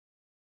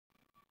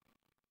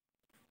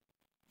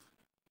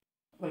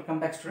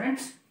Welcome back,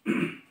 students.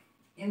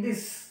 In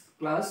this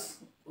class,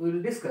 we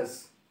will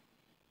discuss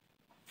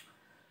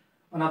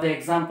one of the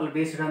example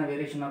based on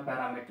variation of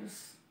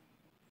parameters.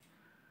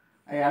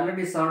 I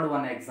already solved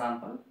one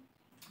example.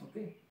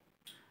 Okay,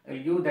 I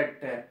will give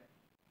that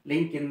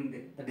link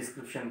in the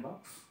description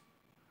box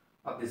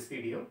of this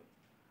video.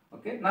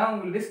 Okay, now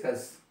we will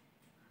discuss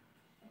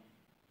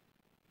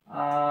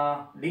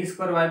d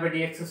square y by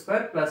dx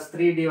square plus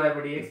 3 dy by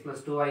dx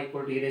plus 2y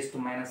equal to e raised to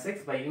minus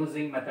x by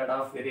using method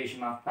of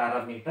variation of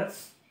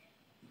parameters.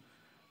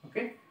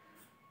 Okay,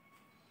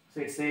 so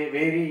it's a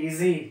very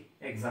easy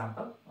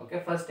example.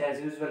 Okay, first,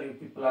 as usual, you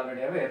people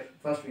already aware,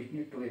 first we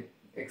need to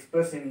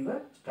express in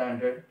the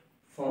standard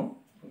form.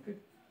 Okay,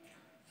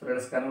 so let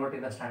us convert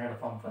in the standard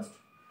form first.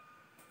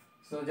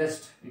 So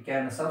just we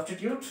can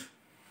substitute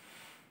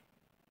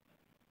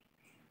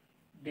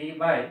d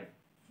by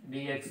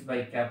dx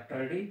by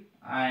capital D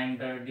and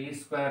d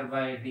square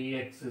by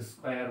dx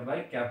square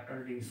by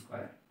capital D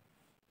square.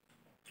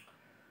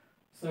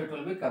 So it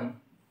will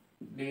become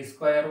d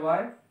square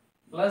y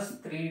plus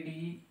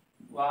 3dy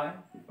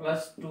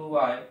plus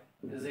 2y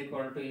is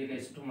equal to e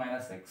raised to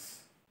minus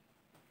x,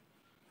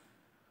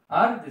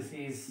 or this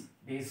is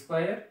d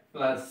square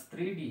plus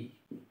 3d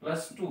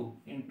plus 2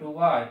 into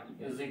y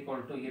is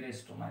equal to e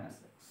raised to minus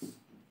x.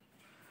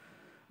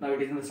 Now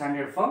it is in the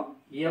standard form.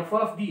 F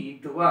of d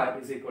into y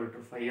is equal to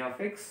phi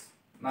of x.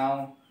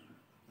 Now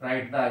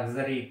write the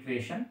auxiliary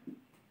equation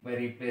by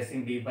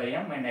replacing d by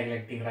m and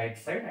neglecting right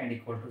side and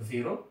equal to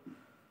 0.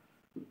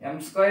 M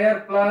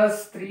square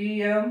plus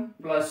 3m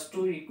plus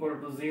 2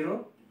 equal to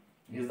 0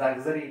 is the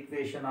auxiliary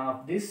equation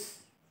of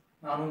this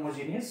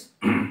non-homogeneous.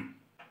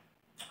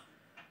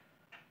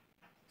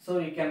 So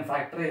you can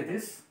factorize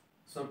this.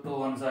 So 2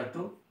 ones are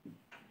 2,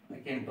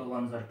 again 2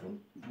 ones are 2,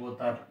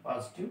 both are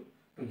positive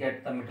to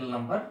get the middle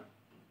number.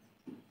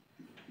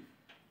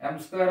 M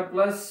square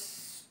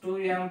plus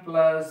 2m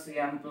plus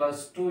m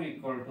plus 2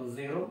 equal to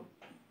 0.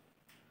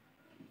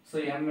 So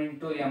m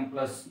into m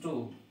plus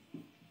 2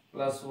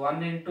 plus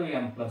 1 into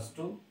m plus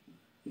 2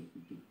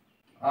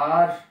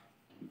 or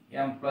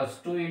m plus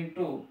 2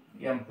 into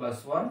m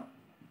plus 1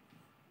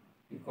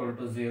 equal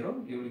to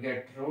 0. You will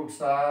get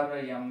roots are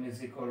m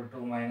is equal to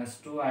minus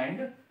 2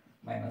 and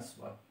minus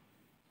 1.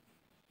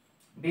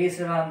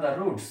 Based on the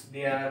roots,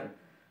 they are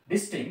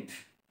distinct,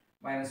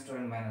 minus 2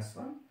 and minus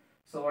 1.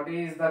 So what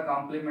is the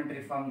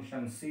complementary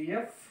function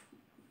CF?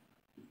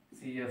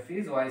 CF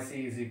is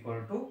yc is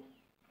equal to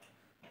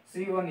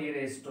c1 e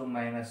raised to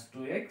minus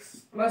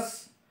 2x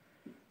plus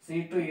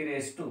c2 e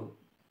raised to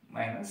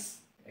minus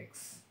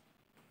x.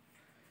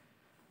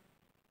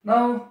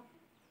 Now,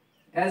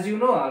 as you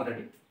know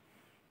already,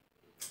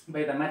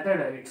 by the method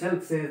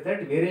itself says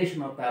that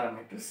variation of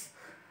parameters.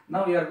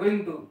 Now we are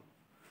going to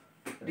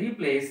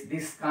replace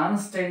this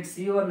constant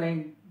c1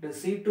 and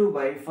c2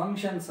 by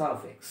functions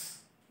of x.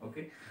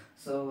 Okay,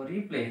 so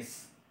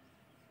replace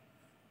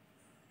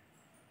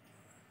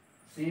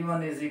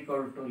c1 is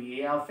equal to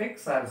a of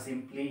x or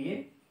simply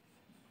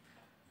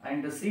a,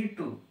 and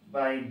c2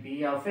 by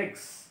b of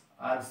x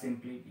or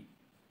simply b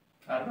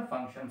are the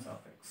functions of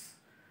x.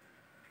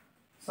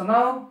 So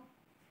now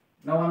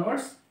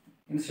onwards,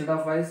 instead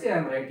of yc I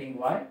am writing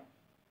y.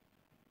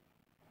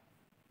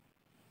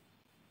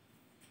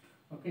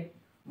 Okay,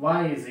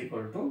 y is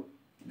equal to,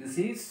 this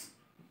is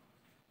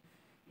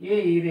a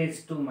e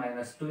raised to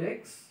minus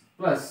 2x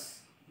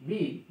plus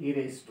b e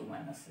raised to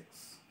minus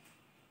x.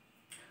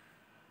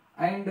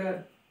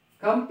 And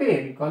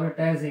compare, you call it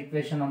as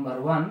equation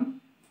number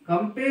 1,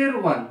 compare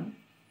 1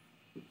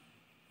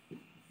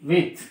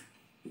 with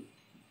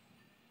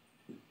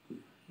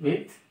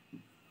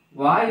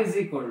y is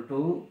equal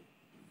to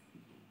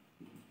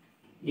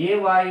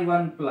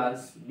ay1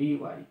 plus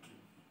by2,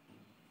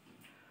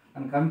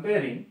 and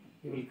comparing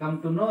you will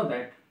come to know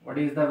that what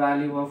is the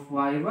value of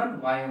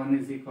y1. y1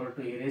 is equal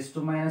to e raised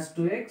to minus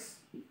 2x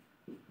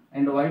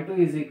and y2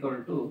 is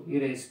equal to e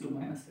raised to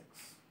minus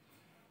x.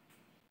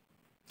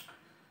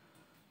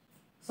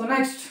 So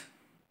next,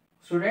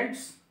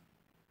 students,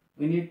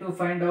 we need to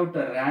find out the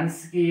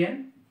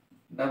Ranskean.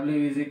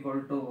 W is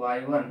equal to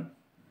y1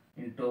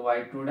 into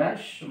y2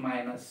 dash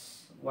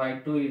minus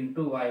y2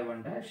 into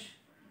y1 dash.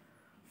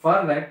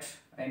 For that,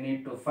 I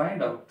need to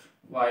find out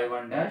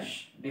y1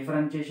 dash.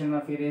 Differentiation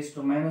of e raised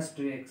to minus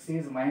 2x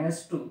is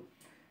minus 2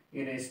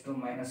 e raised to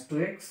minus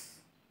 2x.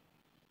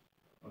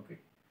 Okay.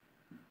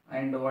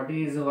 And what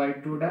is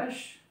y2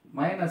 dash?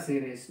 Minus e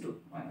raised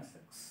to minus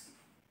x.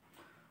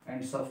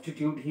 And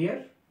substitute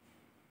here.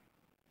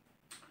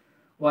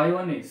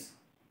 y1 is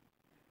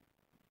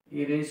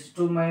e raised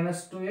to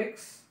minus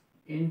 2x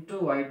into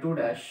y2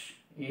 dash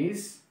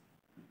is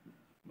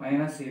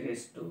minus e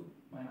raised to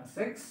minus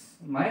x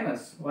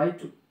minus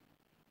y2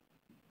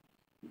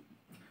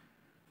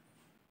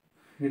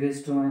 e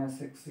raised to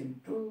minus x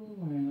into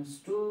minus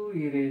 2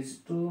 e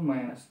raised to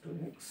minus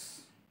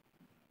 2x.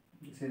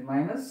 This is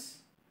minus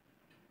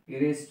e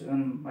raised to,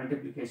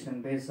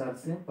 multiplication base are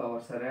same,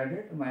 powers are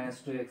added,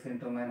 minus 2x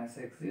into minus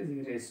x is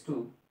e raised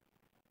to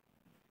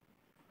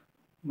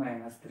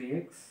minus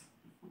 3x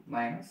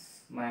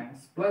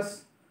minus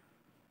plus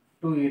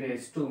 2 e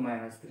raised to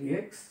minus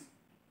 3x.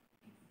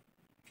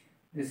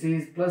 This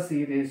is plus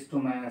e raised to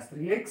minus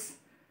 3x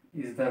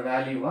is the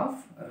value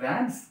of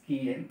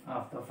Ranskian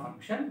of the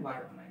function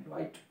y1 and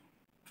y2.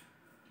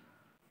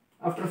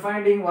 After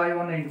finding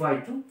y1 and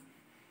y2,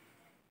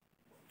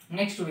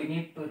 next we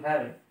need to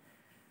have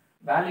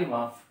value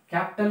of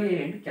capital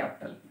A and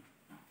capital B.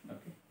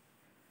 Okay.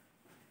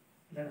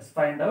 Let us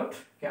find out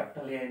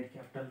capital A and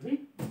capital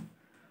B.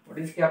 What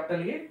is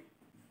capital A?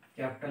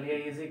 Capital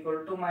A is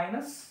equal to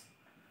minus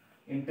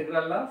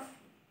integral of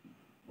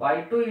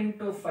y2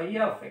 into phi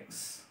of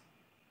x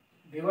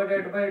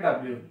divided by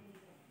w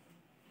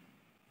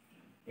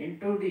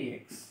into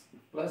dx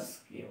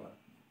plus k1.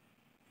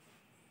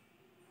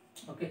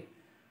 Okay.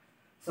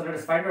 So let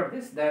us find out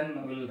this,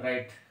 then we will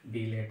write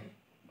b later.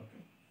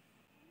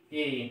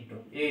 Okay.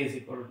 A is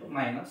equal to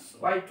minus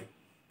y2.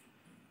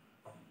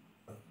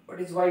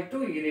 What is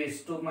y2? E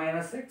raised to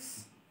minus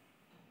x.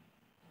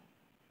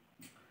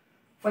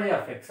 Phi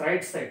of x,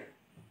 right side.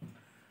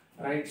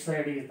 Right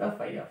side is the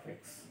phi of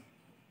x,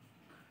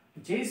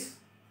 which is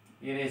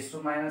e raised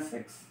to minus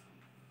x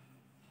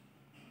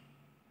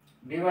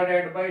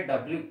divided by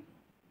w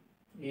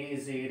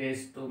is e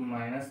raised to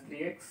minus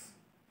 3x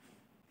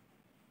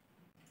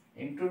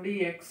into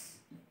dx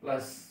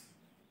plus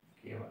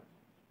k1.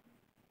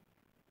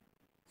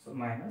 So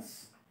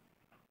minus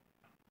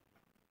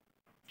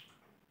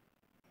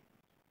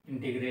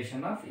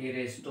integration of e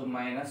raised to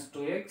minus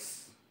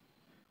 2x,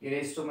 e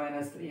raised to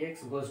minus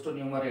 3x goes to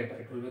numerator,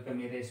 it will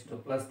become e raised to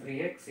plus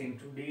 3x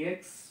into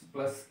dx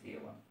plus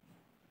k1.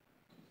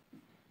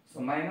 So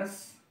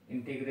minus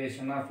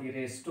integration of e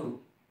raised to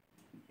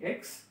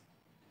x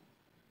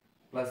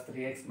plus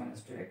 3x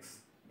minus 2x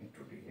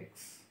into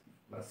dx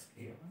plus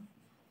k1.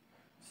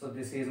 So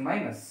this is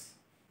minus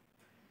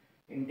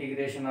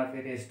integration of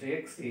e raised to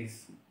x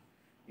is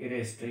e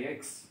raised to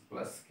x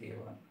plus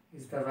k1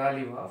 is the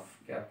value of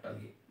capital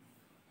A.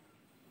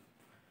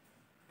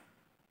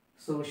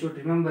 So we should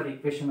remember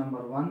equation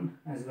number 1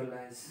 as well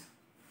as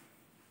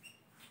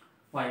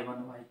y1,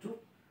 y2.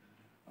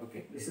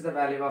 Okay, this is the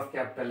value of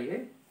capital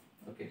A.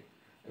 Okay,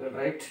 I will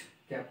write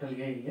capital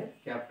A here.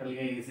 Capital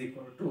A is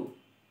equal to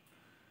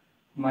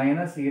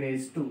minus e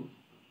raised to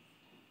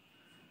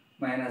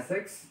minus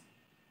x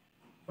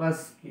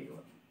plus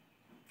k1.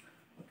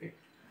 Okay,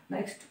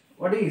 next,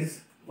 what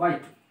is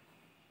y2?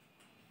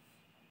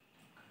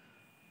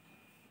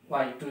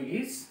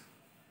 Y2 is,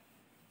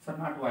 so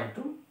not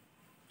y2,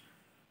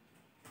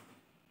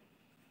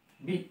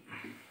 b.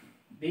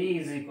 b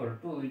is equal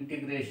to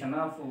integration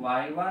of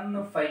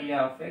y1 phi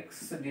of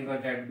x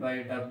divided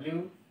by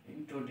w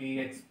into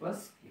dx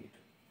plus k2.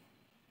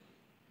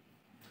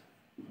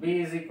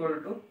 b is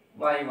equal to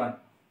y1.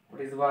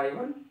 What is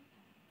y1?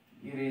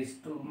 E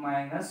raised to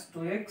minus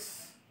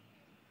 2x.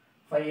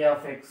 Phi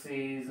of x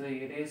is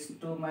e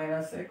raised to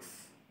minus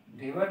x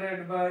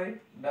divided by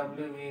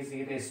w is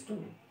e raised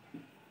to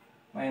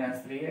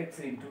minus 3x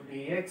into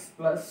dx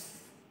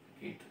plus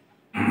k2.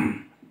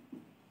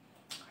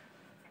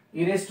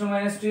 E raised to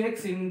minus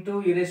 2x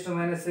into e raised to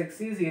minus x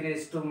is e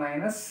raised to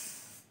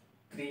minus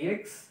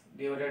 3x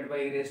divided by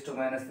e raised to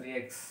minus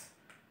 3x.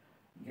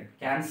 Get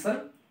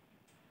cancel.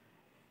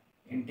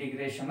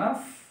 Integration of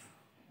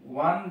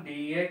 1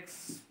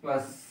 dx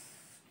plus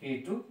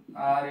k2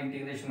 or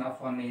integration of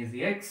 1 is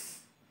x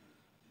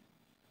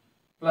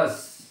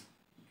plus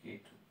k2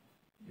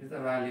 is the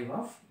value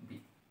of b.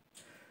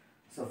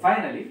 So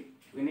finally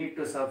we need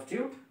to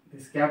substitute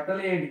this capital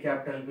A and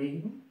capital B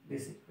in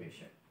this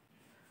equation.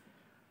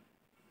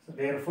 So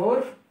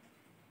therefore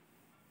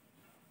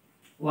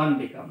 1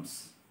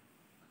 becomes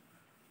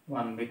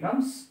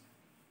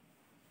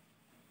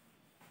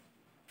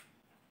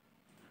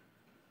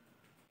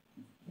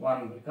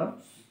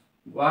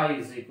y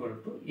is equal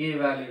to a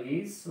value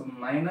is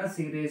minus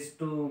e raised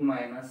to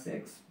minus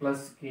x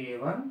plus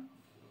k1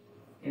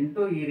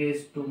 into e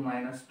raised to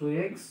minus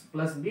 2x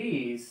plus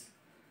b is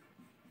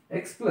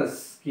x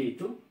plus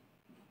k2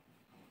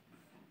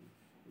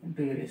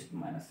 into e raised to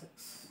minus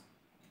x.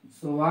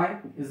 So y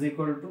is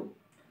equal to,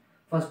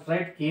 first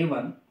write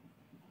k1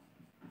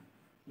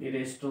 e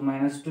raised to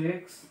minus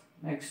 2x,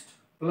 next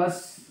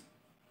plus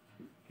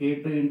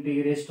k2 into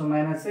e raised to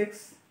minus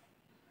x,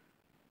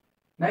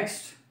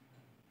 next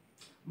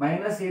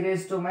minus e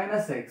raised to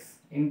minus x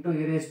into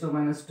e raised to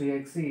minus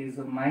 2x is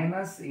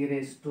minus e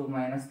raised to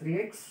minus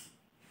 3x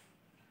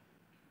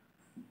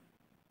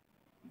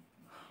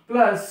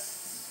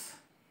plus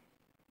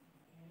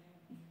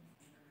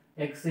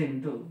x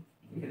into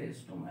e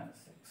raised to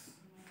minus x.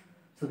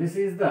 So this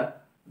is the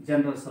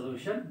general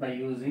solution by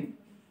using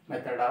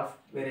method of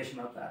variation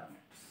of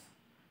parameters.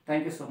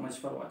 Thank you so much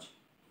for watching.